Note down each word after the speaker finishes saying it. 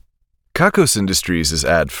Kakos Industries is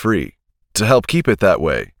ad-free. To help keep it that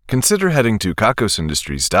way, consider heading to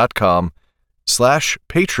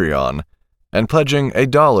kakosindustries.com/Patreon and pledging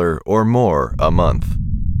 $1 or more a month.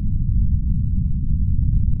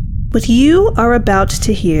 What you are about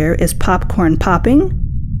to hear is popcorn popping,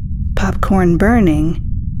 popcorn burning,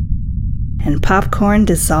 and popcorn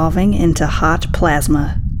dissolving into hot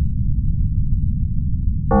plasma.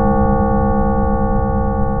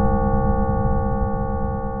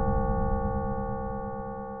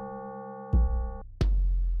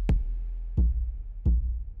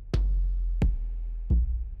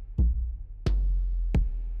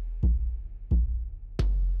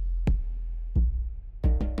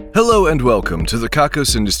 Hello and welcome to the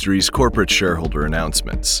Kakos Industries corporate shareholder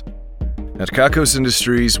announcements. At Kakos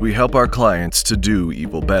Industries, we help our clients to do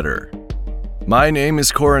evil better. My name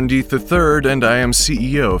is Corandeeth III, and I am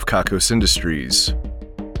CEO of Kakos Industries.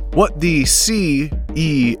 What the C,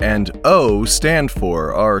 E, and O stand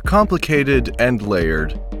for are complicated and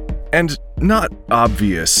layered, and not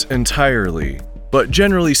obvious entirely, but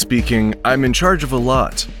generally speaking, I'm in charge of a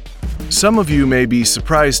lot. Some of you may be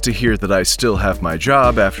surprised to hear that I still have my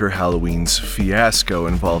job after Halloween's fiasco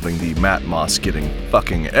involving the Matt Moss getting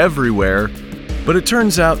fucking everywhere, but it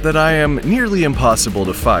turns out that I am nearly impossible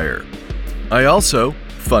to fire. I also,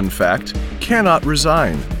 fun fact, cannot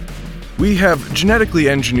resign. We have genetically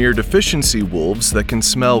engineered efficiency wolves that can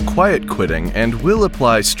smell quiet quitting and will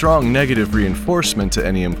apply strong negative reinforcement to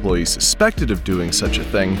any employee suspected of doing such a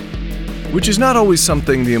thing, which is not always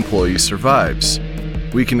something the employee survives.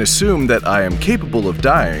 We can assume that I am capable of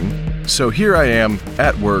dying, so here I am,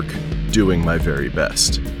 at work, doing my very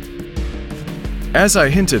best. As I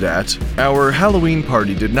hinted at, our Halloween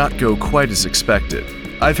party did not go quite as expected.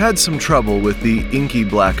 I've had some trouble with the inky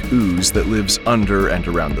black ooze that lives under and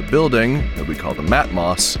around the building, that we call the Matt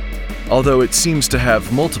Moss, although it seems to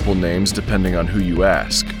have multiple names depending on who you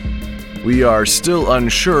ask. We are still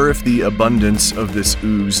unsure if the abundance of this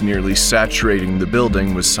ooze nearly saturating the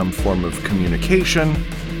building was some form of communication,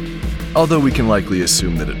 although we can likely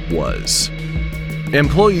assume that it was.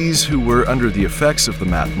 Employees who were under the effects of the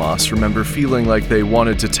Matt Moss remember feeling like they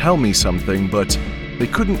wanted to tell me something, but they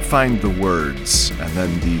couldn't find the words, and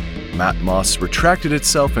then the Matt Moss retracted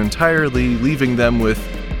itself entirely, leaving them with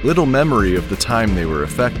little memory of the time they were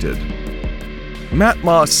affected. Matt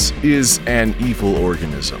Moss is an evil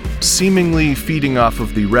organism, seemingly feeding off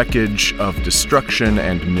of the wreckage of destruction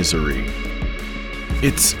and misery.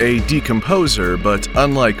 It's a decomposer, but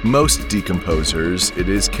unlike most decomposers, it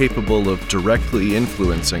is capable of directly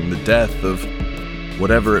influencing the death of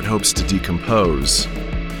whatever it hopes to decompose.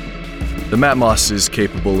 The Matt Moss is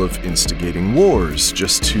capable of instigating wars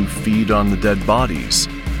just to feed on the dead bodies.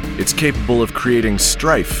 It's capable of creating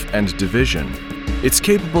strife and division. It's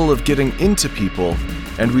capable of getting into people,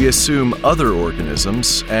 and we assume other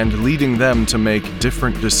organisms, and leading them to make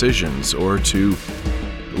different decisions, or to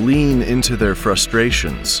lean into their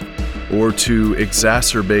frustrations, or to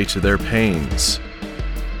exacerbate their pains.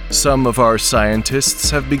 Some of our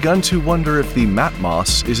scientists have begun to wonder if the Matt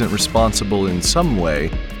Moss isn't responsible in some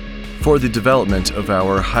way for the development of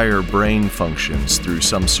our higher brain functions through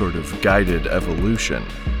some sort of guided evolution.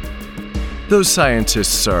 Those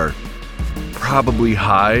scientists are probably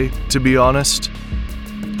high, to be honest.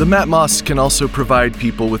 The Matt Moss can also provide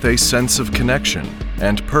people with a sense of connection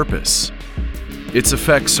and purpose. Its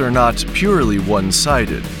effects are not purely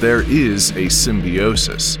one-sided. There is a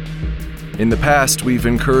symbiosis. In the past, we've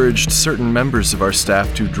encouraged certain members of our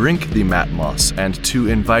staff to drink the Matt Moss and to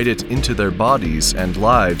invite it into their bodies and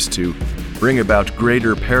lives to bring about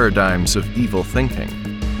greater paradigms of evil thinking.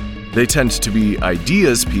 They tend to be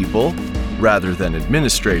ideas people rather than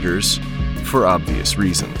administrators, for obvious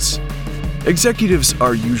reasons. Executives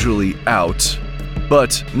are usually out,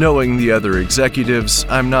 but knowing the other executives,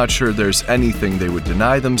 I'm not sure there's anything they would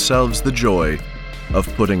deny themselves the joy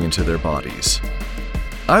of putting into their bodies.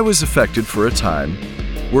 I was affected for a time.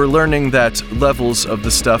 We're learning that levels of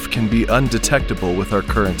the stuff can be undetectable with our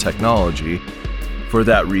current technology. For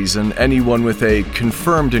that reason, anyone with a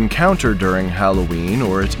confirmed encounter during Halloween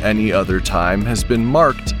or at any other time has been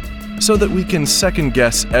marked so that we can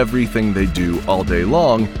second-guess everything they do all day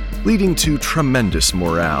long, leading to tremendous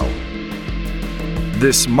morale.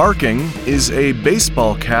 This marking is a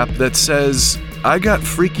baseball cap that says, "I got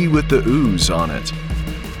freaky with the ooze" on it.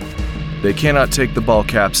 They cannot take the ball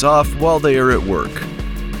caps off while they are at work.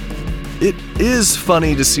 It is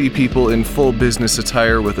funny to see people in full business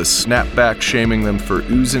attire with a snapback shaming them for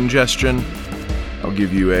ooze ingestion. I'll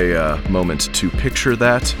give you a moment to picture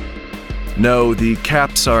that. No, the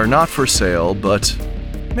caps are not for sale, but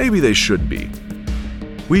maybe they should be.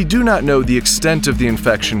 We do not know the extent of the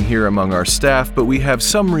infection here among our staff, but we have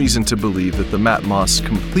some reason to believe that the Matmos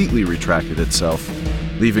completely retracted itself,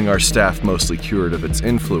 leaving our staff mostly cured of its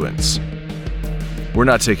influence. We're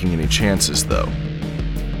not taking any chances, though.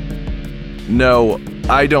 No,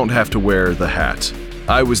 I don't have to wear the hat.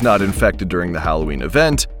 I was not infected during the Halloween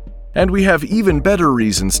event, and we have even better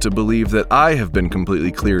reasons to believe that I have been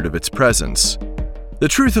completely cleared of its presence. The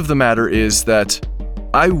truth of the matter is that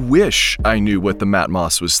I wish I knew what the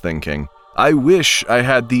Matmos was thinking. I wish I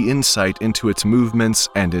had the insight into its movements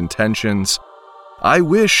and intentions. I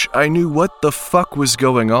wish I knew what the fuck was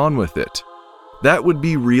going on with it. That would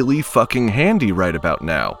be really fucking handy right about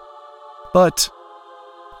now. But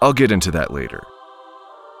I'll get into that later.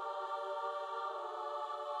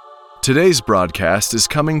 Today's broadcast is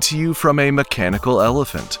coming to you from a mechanical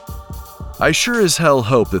elephant. I sure as hell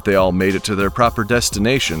hope that they all made it to their proper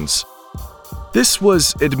destinations. This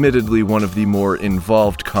was admittedly one of the more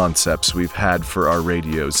involved concepts we've had for our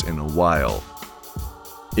radios in a while.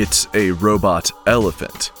 It's a robot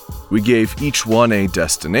elephant. We gave each one a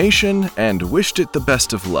destination and wished it the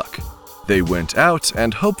best of luck. They went out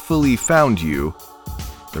and hopefully found you.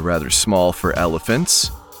 They're rather small for elephants.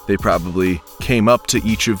 They probably came up to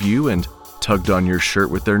each of you and tugged on your shirt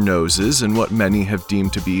with their noses in what many have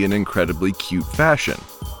deemed to be an incredibly cute fashion.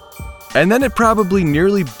 And then it probably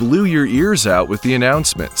nearly blew your ears out with the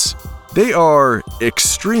announcements. They are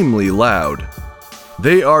extremely loud.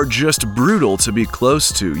 They are just brutal to be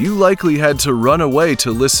close to. You likely had to run away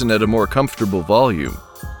to listen at a more comfortable volume.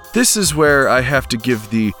 This is where I have to give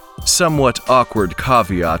the somewhat awkward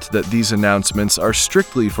caveat that these announcements are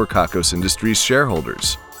strictly for Kakos Industries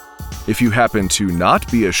shareholders. If you happen to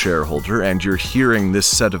not be a shareholder and you're hearing this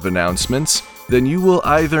set of announcements, then you will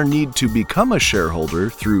either need to become a shareholder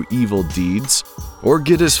through evil deeds, or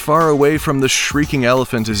get as far away from the shrieking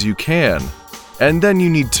elephant as you can, and then you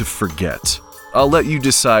need to forget. I'll let you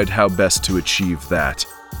decide how best to achieve that.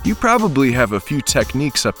 You probably have a few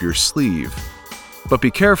techniques up your sleeve, but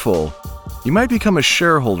be careful, you might become a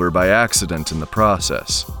shareholder by accident in the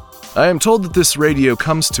process. I am told that this radio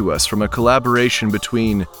comes to us from a collaboration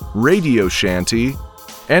between Radio Shanty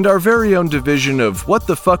and our very own division of What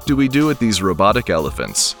the Fuck Do We Do with These Robotic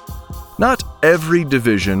Elephants? Not every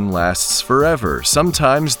division lasts forever.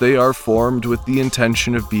 Sometimes they are formed with the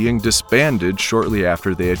intention of being disbanded shortly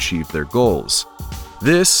after they achieve their goals.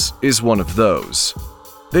 This is one of those.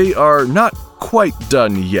 They are not quite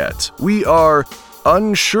done yet. We are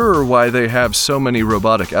unsure why they have so many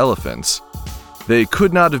robotic elephants. They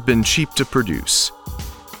could not have been cheap to produce.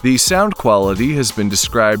 The sound quality has been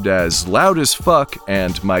described as loud as fuck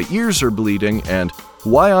and my ears are bleeding and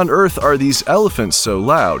why on earth are these elephants so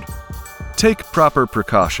loud? Take proper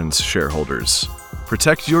precautions, shareholders.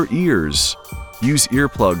 Protect your ears. Use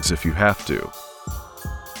earplugs if you have to.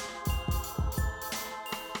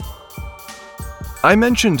 I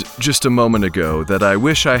mentioned just a moment ago that I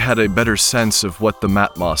wish I had a better sense of what the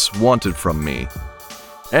Matmos wanted from me.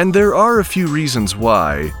 And there are a few reasons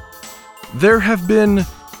why. There have been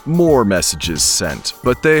more messages sent,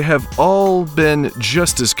 but they have all been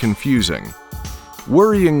just as confusing.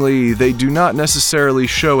 Worryingly, they do not necessarily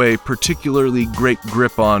show a particularly great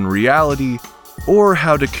grip on reality or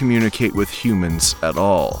how to communicate with humans at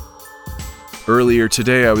all. Earlier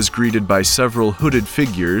today, I was greeted by several hooded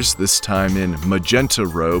figures, this time in magenta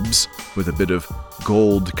robes, with a bit of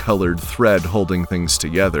gold-colored thread holding things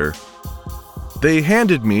together. They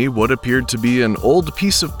handed me what appeared to be an old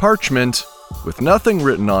piece of parchment with nothing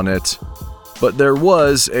written on it, but there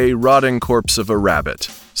was a rotting corpse of a rabbit,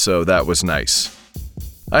 so that was nice.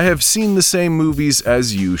 I have seen the same movies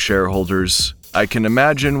as you, shareholders. I can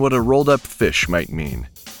imagine what a rolled-up fish might mean.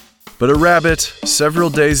 But a rabbit, several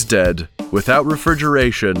days dead, without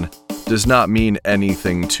refrigeration, does not mean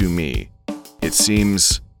anything to me. It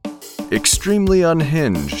seems extremely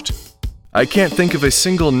unhinged. I can't think of a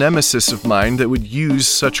single nemesis of mine that would use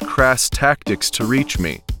such crass tactics to reach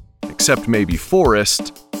me, except maybe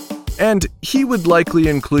Forrest, and he would likely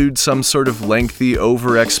include some sort of lengthy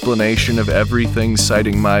over-explanation of everything,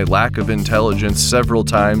 citing my lack of intelligence several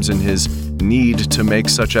times in his need to make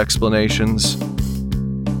such explanations.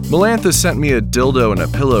 Melantha sent me a dildo in a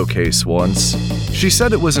pillowcase once. She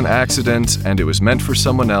said it was an accident and it was meant for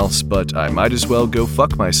someone else, but I might as well go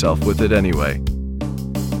fuck myself with it anyway.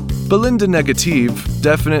 Belinda Negative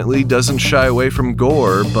definitely doesn't shy away from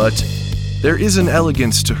gore, but there is an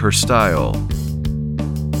elegance to her style.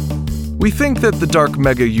 We think that the Dark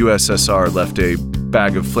Mega USSR left a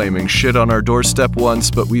bag of flaming shit on our doorstep once,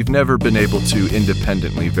 but we've never been able to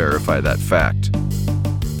independently verify that fact.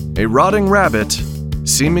 A rotting rabbit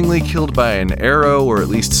seemingly killed by an arrow or at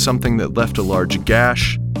least something that left a large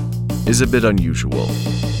gash, is a bit unusual.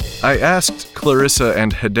 I asked Clarissa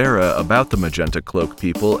and Hedera about the Magenta Cloak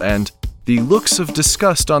people, and the looks of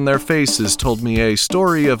disgust on their faces told me a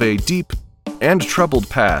story of a deep and troubled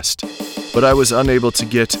past, but I was unable to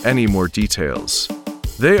get any more details.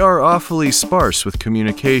 They are awfully sparse with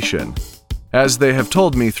communication. As they have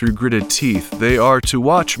told me through gritted teeth, they are to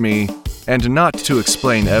watch me and not to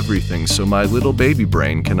explain everything so my little baby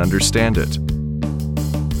brain can understand it.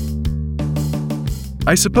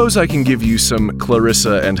 I suppose I can give you some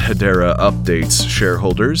Clarissa and Hedera updates,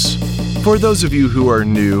 shareholders. For those of you who are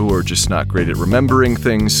new or just not great at remembering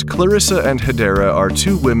things, Clarissa and Hedera are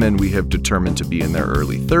two women we have determined to be in their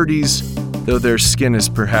early 30s, though their skin has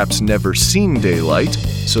perhaps never seen daylight,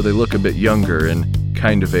 so they look a bit younger in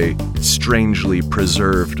kind of a strangely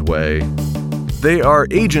preserved way. They are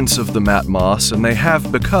agents of the Matmos, and they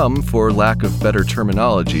have become, for lack of better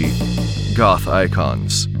terminology, goth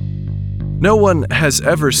icons. No one has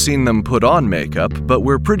ever seen them put on makeup, but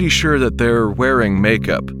we're pretty sure that they're wearing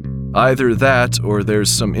makeup. Either that, or there's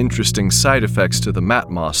some interesting side effects to the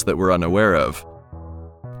Matmos that we're unaware of.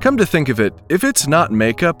 Come to think of it, if it's not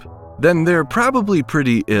makeup, then they're probably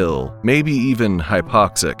pretty ill, maybe even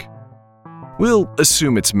hypoxic. We'll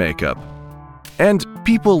assume it's makeup. And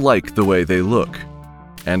people like the way they look.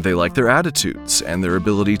 And they like their attitudes, and their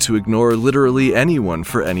ability to ignore literally anyone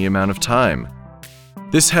for any amount of time.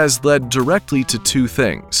 This has led directly to two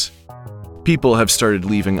things. People have started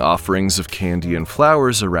leaving offerings of candy and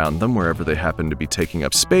flowers around them wherever they happen to be taking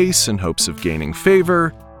up space in hopes of gaining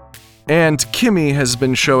favor, and Kimmy has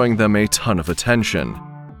been showing them a ton of attention.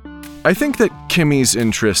 I think that Kimmy's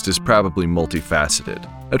interest is probably multifaceted.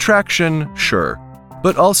 Attraction, sure,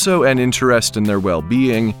 but also an interest in their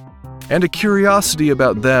well-being, and a curiosity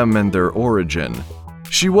about them and their origin.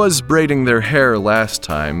 She was braiding their hair last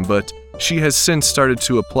time, but she has since started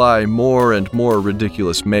to apply more and more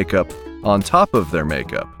ridiculous makeup on top of their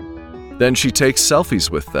makeup. Then she takes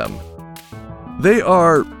selfies with them. They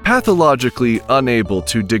are pathologically unable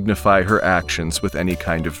to dignify her actions with any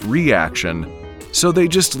kind of reaction, so they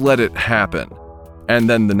just let it happen. And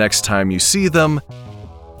then the next time you see them,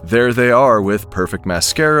 there they are with perfect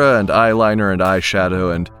mascara and eyeliner and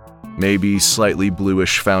eyeshadow and maybe slightly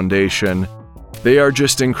bluish foundation. They are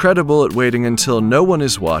just incredible at waiting until no one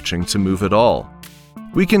is watching to move at all.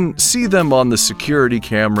 We can see them on the security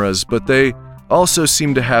cameras, but they also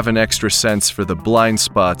seem to have an extra sense for the blind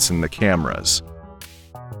spots in the cameras.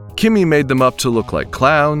 Kimmy made them up to look like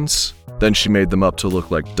clowns, then she made them up to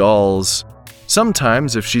look like dolls.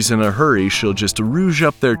 Sometimes, if she's in a hurry, she'll just rouge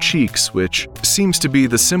up their cheeks, which seems to be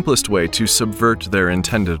the simplest way to subvert their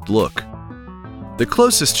intended look. The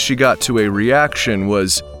closest she got to a reaction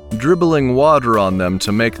was dribbling water on them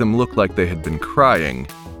to make them look like they had been crying.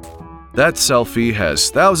 That selfie has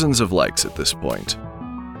thousands of likes at this point.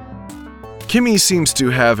 Kimmy seems to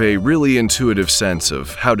have a really intuitive sense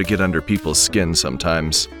of how to get under people's skin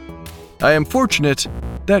sometimes. I am fortunate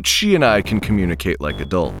that she and I can communicate like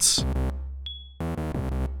adults.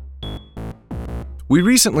 We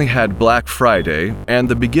recently had Black Friday and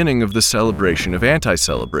the beginning of the celebration of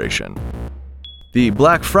Anti-Celebration. The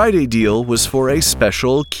Black Friday deal was for a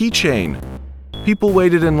special keychain. People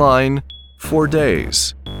waited in line for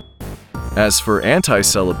days. As for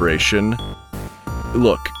Anti-Celebration,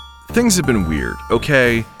 look, things have been weird,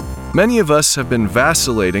 okay? Many of us have been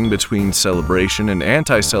vacillating between celebration and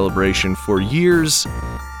anti-celebration for years,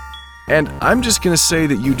 and I'm just gonna say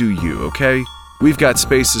that you do you, okay? We've got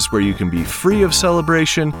spaces where you can be free of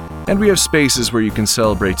celebration, and we have spaces where you can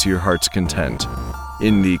celebrate to your heart's content.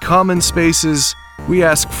 In the common spaces, we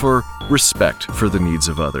ask for respect for the needs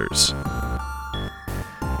of others.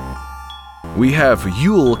 We have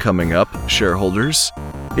Yule coming up, shareholders.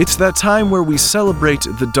 It's that time where we celebrate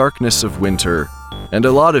the darkness of winter, and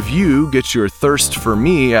a lot of you get your thirst for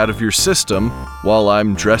me out of your system while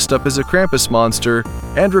I'm dressed up as a Krampus monster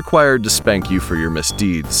and required to spank you for your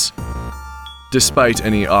misdeeds. Despite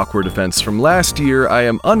any awkward events from last year, I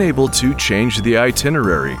am unable to change the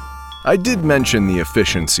itinerary. I did mention the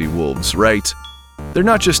efficiency wolves, right? They're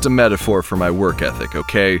not just a metaphor for my work ethic,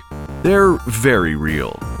 okay? They're very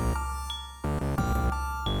real.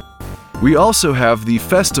 We also have the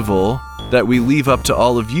festival that we leave up to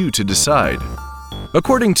all of you to decide.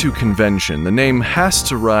 According to convention, the name has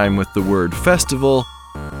to rhyme with the word festival,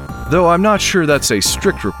 though I'm not sure that's a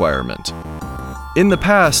strict requirement. In the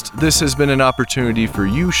past, this has been an opportunity for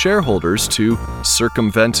you shareholders to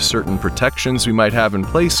circumvent certain protections we might have in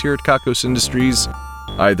place here at Kakos Industries,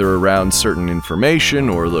 either around certain information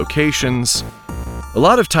or locations. A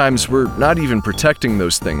lot of times we're not even protecting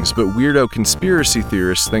those things, but weirdo conspiracy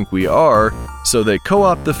theorists think we are, so they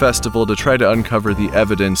co-opt the festival to try to uncover the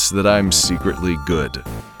evidence that I'm secretly good.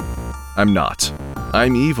 I'm not.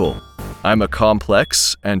 I'm evil. I'm a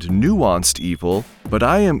complex and nuanced evil, but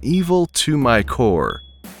I am evil to my core.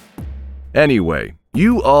 Anyway,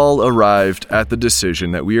 you all arrived at the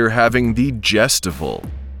decision that we are having the Jestival.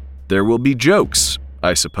 There will be jokes,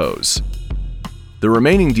 I suppose. The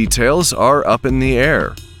remaining details are up in the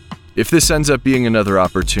air. If this ends up being another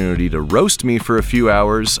opportunity to roast me for a few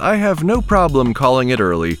hours, I have no problem calling it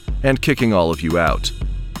early and kicking all of you out.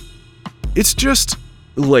 It's just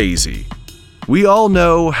lazy. We all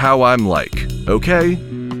know how I'm like, okay?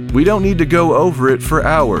 We don't need to go over it for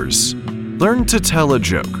hours. Learn to tell a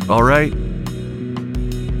joke, alright?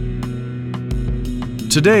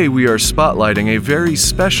 Today we are spotlighting a very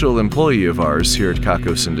special employee of ours here at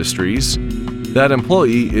Kakos Industries. That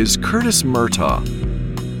employee is Curtis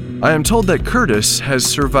Murtaugh. I am told that Curtis has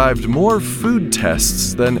survived more food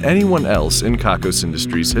tests than anyone else in Kakos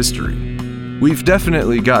Industries history. We've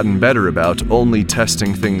definitely gotten better about only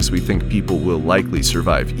testing things we think people will likely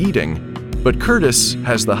survive eating, but Curtis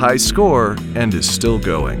has the high score and is still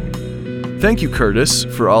going. Thank you, Curtis,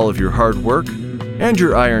 for all of your hard work, and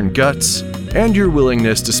your iron guts, and your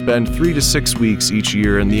willingness to spend 3 to 6 weeks each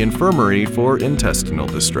year in the infirmary for intestinal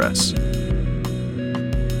distress.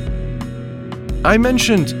 I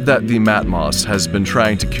mentioned that the Matmos has been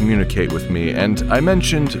trying to communicate with me, and I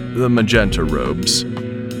mentioned the magenta robes.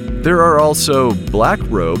 There are also black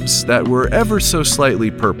robes that were ever so slightly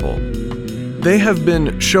purple. They have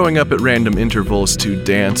been showing up at random intervals to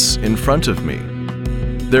dance in front of me.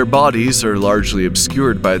 Their bodies are largely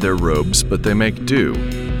obscured by their robes, but they make do.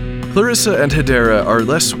 Clarissa and Hedera are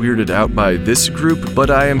less weirded out by this group, but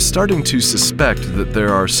I am starting to suspect that there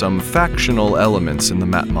are some factional elements in the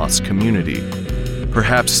Matmos community.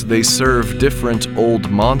 Perhaps they serve different old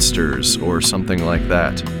monsters or something like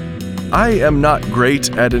that. I am not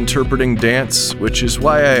great at interpreting dance, which is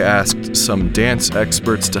why I asked some dance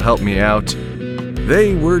experts to help me out.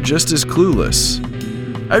 They were just as clueless.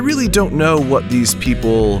 I really don't know what these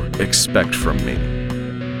people expect from me.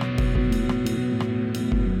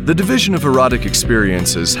 The Division of Erotic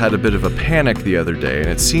Experiences had a bit of a panic the other day, and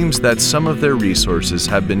it seems that some of their resources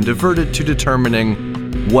have been diverted to determining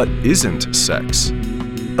what isn't sex.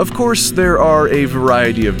 Of course, there are a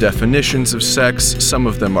variety of definitions of sex. Some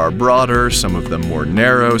of them are broader, some of them more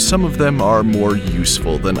narrow, some of them are more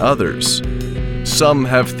useful than others. Some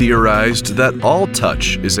have theorized that all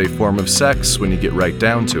touch is a form of sex when you get right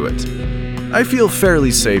down to it. I feel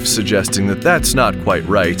fairly safe suggesting that that's not quite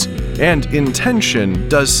right, and intention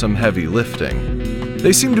does some heavy lifting.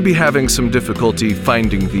 They seem to be having some difficulty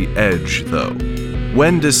finding the edge, though.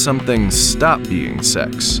 When does something stop being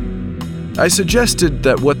sex? I suggested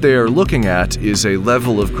that what they are looking at is a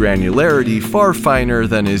level of granularity far finer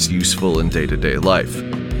than is useful in day-to-day life.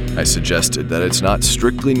 I suggested that it's not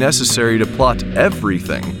strictly necessary to plot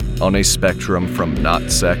everything on a spectrum from not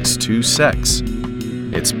sex to sex.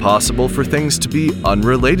 It's possible for things to be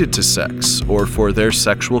unrelated to sex, or for their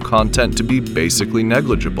sexual content to be basically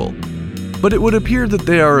negligible. But it would appear that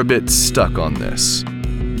they are a bit stuck on this.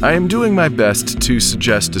 I am doing my best to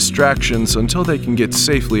suggest distractions until they can get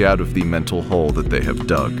safely out of the mental hole that they have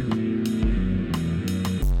dug.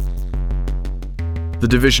 The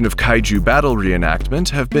Division of Kaiju Battle Reenactment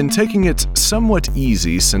have been taking it somewhat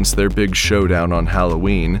easy since their big showdown on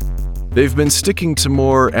Halloween. They've been sticking to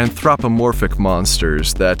more anthropomorphic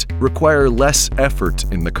monsters that require less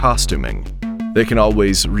effort in the costuming. They can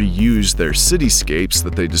always reuse their cityscapes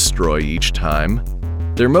that they destroy each time.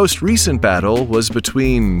 Their most recent battle was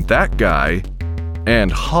between that guy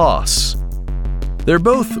and Hoss. They're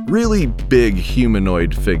both really big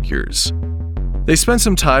humanoid figures. They spent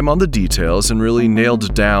some time on the details and really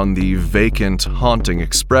nailed down the vacant, haunting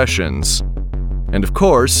expressions. And of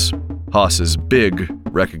course, Hoss's big,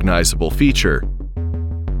 recognizable feature.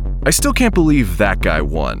 I still can't believe that guy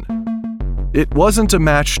won. It wasn't a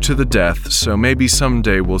match to the death, so maybe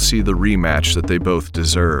someday we'll see the rematch that they both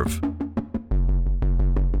deserve.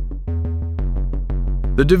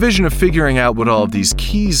 The division of figuring out what all of these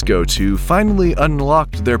keys go to finally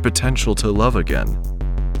unlocked their potential to love again.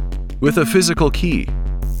 With a physical key,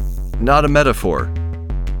 not a metaphor.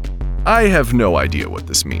 I have no idea what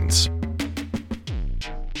this means.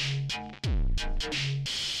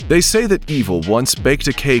 They say that evil once baked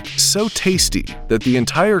a cake so tasty that the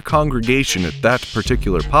entire congregation at that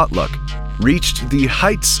particular potluck reached the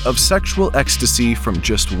heights of sexual ecstasy from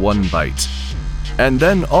just one bite. And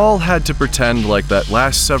then all had to pretend like that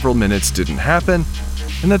last several minutes didn't happen,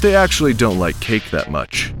 and that they actually don't like cake that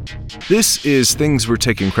much. This is things we're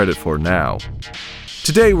taking credit for now.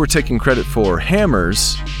 Today we're taking credit for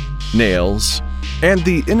hammers, nails, and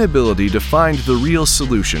the inability to find the real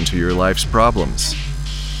solution to your life's problems.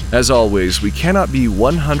 As always, we cannot be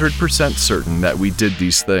 100% certain that we did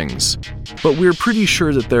these things, but we're pretty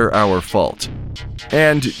sure that they're our fault.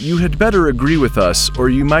 And you had better agree with us, or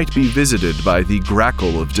you might be visited by the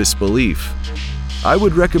grackle of disbelief. I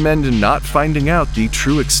would recommend not finding out the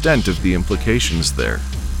true extent of the implications there.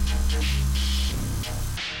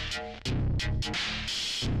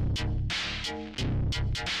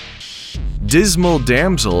 Dismal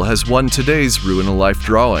Damsel has won today's Ruin a Life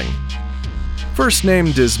drawing. First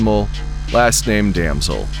name Dismal, last name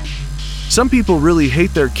Damsel. Some people really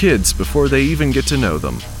hate their kids before they even get to know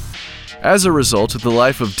them. As a result, the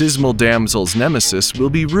life of Dismal Damsel's nemesis will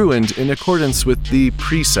be ruined in accordance with the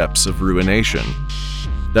precepts of ruination.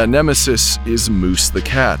 That nemesis is Moose the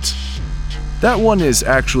cat. That one is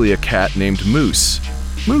actually a cat named Moose.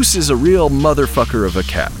 Moose is a real motherfucker of a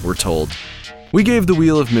cat, we're told. We gave the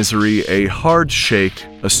Wheel of Misery a hard shake,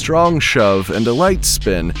 a strong shove, and a light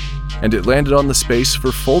spin, and it landed on the space for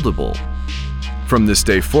foldable. From this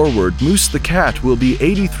day forward, Moose the cat will be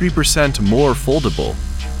 83% more foldable.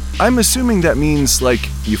 I'm assuming that means, like,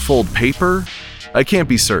 you fold paper? I can't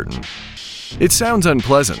be certain. It sounds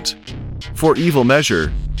unpleasant. For evil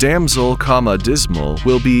measure, Damsel, Dismal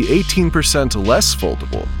will be 18% less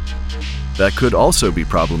foldable. That could also be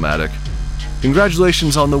problematic.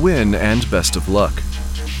 Congratulations on the win and best of luck.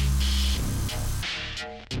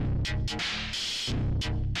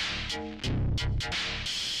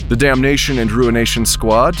 The Damnation and Ruination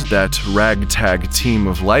Squad, that ragtag team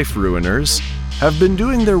of life ruiners, have been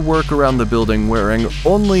doing their work around the building wearing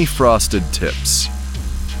only frosted tips.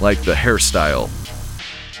 Like the hairstyle.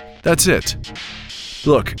 That's it.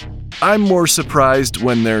 Look, I'm more surprised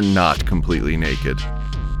when they're not completely naked.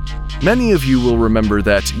 Many of you will remember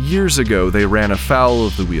that years ago they ran afoul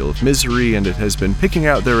of the Wheel of Misery, and it has been picking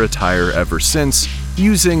out their attire ever since,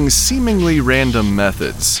 using seemingly random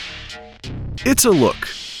methods. It's a look,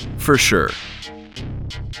 for sure.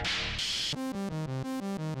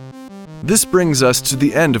 This brings us to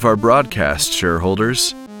the end of our broadcast,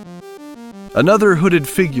 shareholders. Another hooded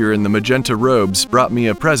figure in the magenta robes brought me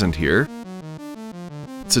a present here.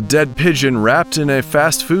 It's a dead pigeon wrapped in a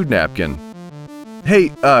fast food napkin.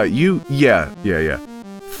 Hey, yeah.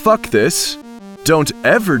 Fuck this. Don't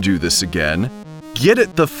ever do this again. Get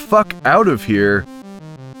it the fuck out of here.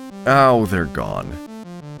 Oh, they're gone.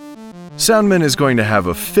 Soundman is going to have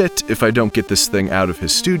a fit if I don't get this thing out of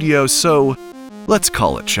his studio, so let's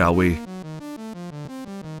call it, shall we?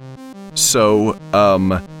 So,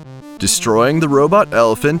 destroying the robot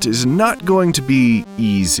elephant is not going to be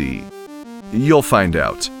easy. You'll find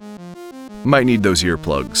out. Might need those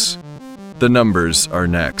earplugs. The numbers are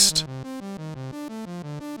next.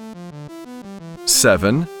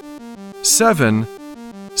 7, 7,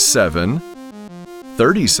 7,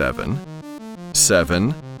 37,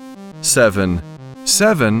 7, 7,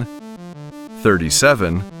 7,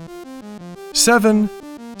 37, 7,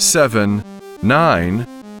 7, 9,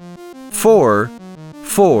 4,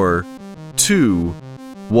 4, 2,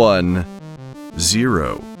 1,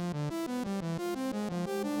 0.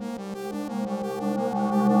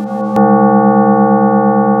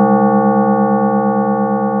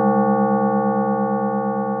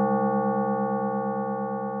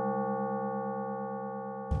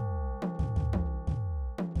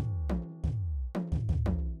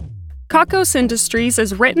 Kakos Industries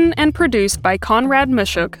is written and produced by Conrad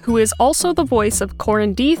Mushuk, who is also the voice of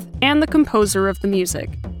Corin Deeth and the composer of the music.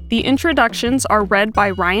 The introductions are read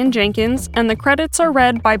by Ryan Jenkins, and the credits are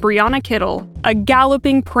read by Brianna Kittle, a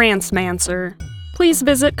galloping prance-mancer. Please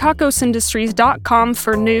visit kakosindustries.com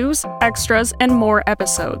for news, extras, and more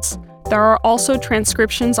episodes. There are also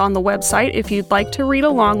transcriptions on the website if you'd like to read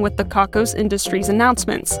along with the Kakos Industries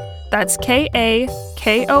announcements. That's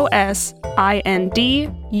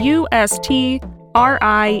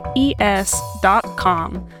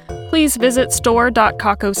KAKOSINDUSTRIES.com. Please visit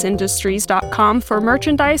store.kakosindustries.com for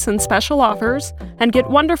merchandise and special offers, and get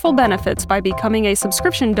wonderful benefits by becoming a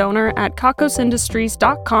subscription donor at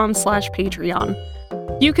kakosindustries.com/Patreon.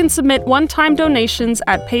 You can submit one-time donations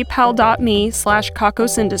at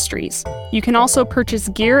paypal.me/kakosindustries. You can also purchase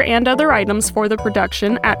gear and other items for the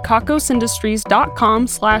production at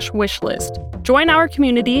kakosindustries.com/wishlist. Join our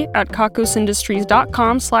community at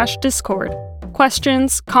kakosindustries.com/discord.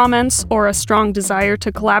 Questions, comments, or a strong desire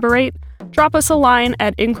to collaborate? Drop us a line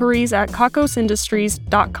at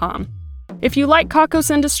inquiries@kakosindustries.com. If you like Kakos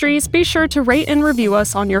Industries, be sure to rate and review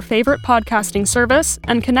us on your favorite podcasting service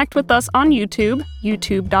and connect with us on YouTube,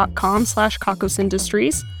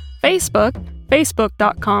 youtube.com/kakosindustries, Facebook,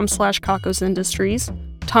 facebook.com/kakosindustries,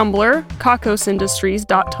 Tumblr,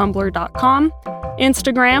 kakosindustries.tumblr.com,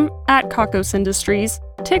 Instagram @kakosindustries,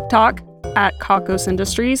 TikTok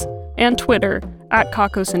 @kakosindustries, and Twitter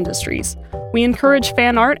 @kakosindustries. We encourage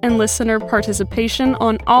fan art and listener participation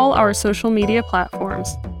on all our social media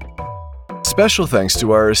platforms. Special thanks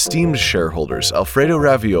to our esteemed shareholders Alfredo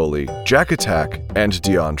Ravioli, Jack Attack, and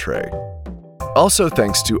DeAndre. Also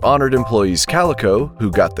thanks to honored employees Calico,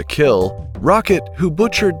 who got the kill, Rocket, who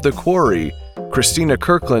butchered the quarry, Christina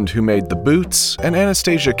Kirkland, who made the boots, and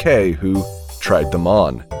Anastasia K., who tried them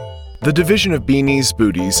on. The division of beanies,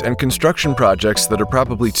 booties, and construction projects that are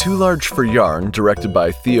probably too large for yarn, directed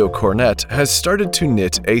by Theo Cornett, has started to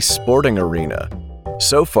knit a sporting arena.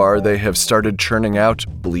 So far, they have started churning out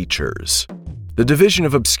bleachers. The division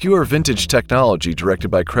of obscure vintage technology, directed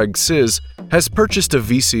by Craig Sizz, has purchased a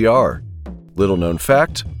VCR. Little known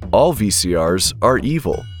fact, all VCRs are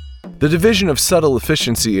evil. The division of subtle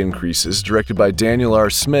efficiency increases, directed by Daniel R.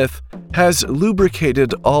 Smith, has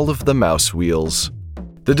lubricated all of the mouse wheels.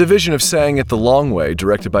 The division of Saying It the Long Way,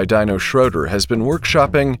 directed by Dino Schroeder, has been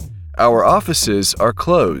workshopping, "Our offices are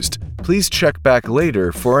closed. Please check back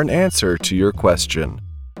later for an answer to your question."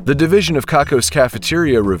 The division of Kakos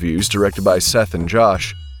Cafeteria Reviews, directed by Seth and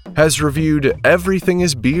Josh, has reviewed Everything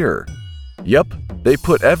is Beer. Yup, they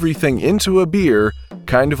put everything into a beer,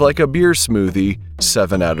 kind of like a beer smoothie,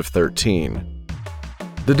 7 out of 13.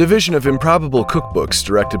 The division of Improbable Cookbooks,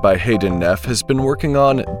 directed by Hayden Neff, has been working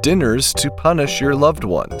on Dinners to Punish Your Loved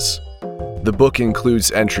Ones. The book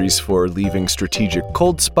includes entries for leaving strategic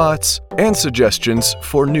cold spots and suggestions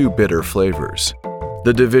for new bitter flavors.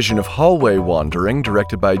 The division of Hallway Wandering,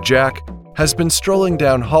 directed by Jack, has been strolling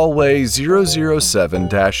down hallway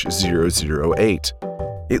 007-008.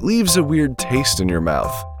 It leaves a weird taste in your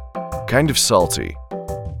mouth, kind of salty.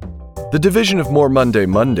 The division of More Monday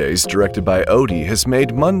Mondays, directed by Odie, has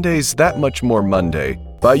made Mondays that much more Monday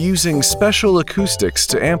by using special acoustics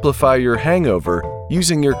to amplify your hangover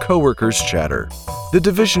using your coworkers' chatter. The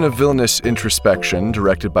division of Villainous Introspection,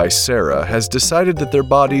 directed by Sarah, has decided that their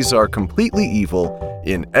bodies are completely evil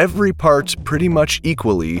in every part pretty much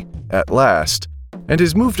equally at last, and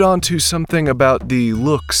has moved on to something about the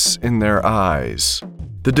looks in their eyes.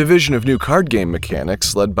 The division of New Card Game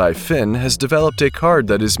Mechanics, led by Finn, has developed a card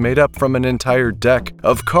that is made up from an entire deck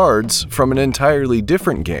of cards from an entirely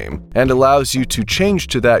different game and allows you to change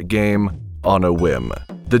to that game on a whim.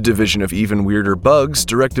 The division of Even Weirder Bugs,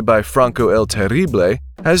 directed by Franco El Terrible,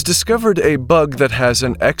 has discovered a bug that has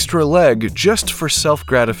an extra leg just for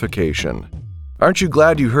self-gratification. Aren't you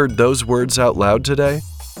glad you heard those words out loud today?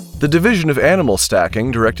 The division of Animal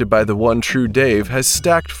Stacking, directed by the one true Dave, has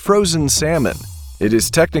stacked frozen salmon. It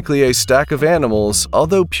is technically a stack of animals,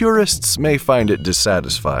 although purists may find it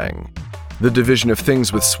dissatisfying. The division of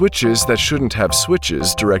Things with Switches That Shouldn't Have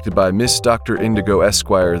Switches, directed by Miss Dr. Indigo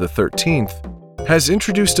Esquire the 13th, has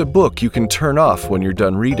introduced a book you can turn off when you're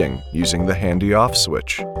done reading, using the handy off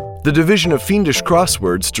switch. The division of Fiendish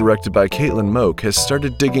Crosswords, directed by Caitlin Moak, has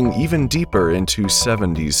started digging even deeper into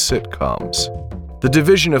 70s sitcoms. The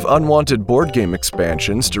division of Unwanted Board Game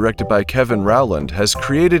Expansions, directed by Kevin Rowland, has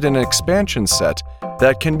created an expansion set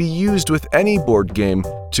that can be used with any board game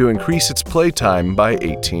to increase its playtime by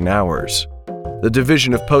 18 hours. The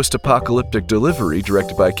division of Post-Apocalyptic Delivery,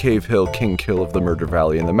 directed by Cave Hill King Kill of the Murder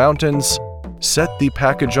Valley in the Mountains, set the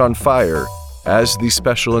package on fire, as the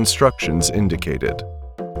special instructions indicated.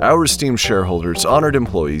 Our esteemed shareholders, honored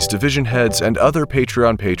employees, division heads, and other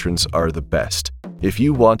Patreon patrons are the best. If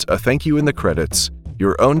you want a thank you in the credits,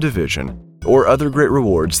 your own division, or other great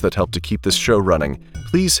rewards that help to keep this show running,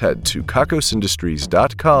 please head to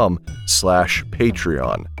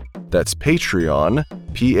kakosindustries.com/Patreon. That's Patreon,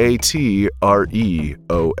 Patreon.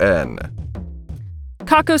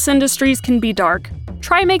 Kakos Industries can be dark.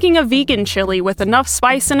 Try making a vegan chili with enough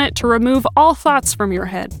spice in it to remove all thoughts from your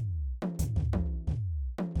head.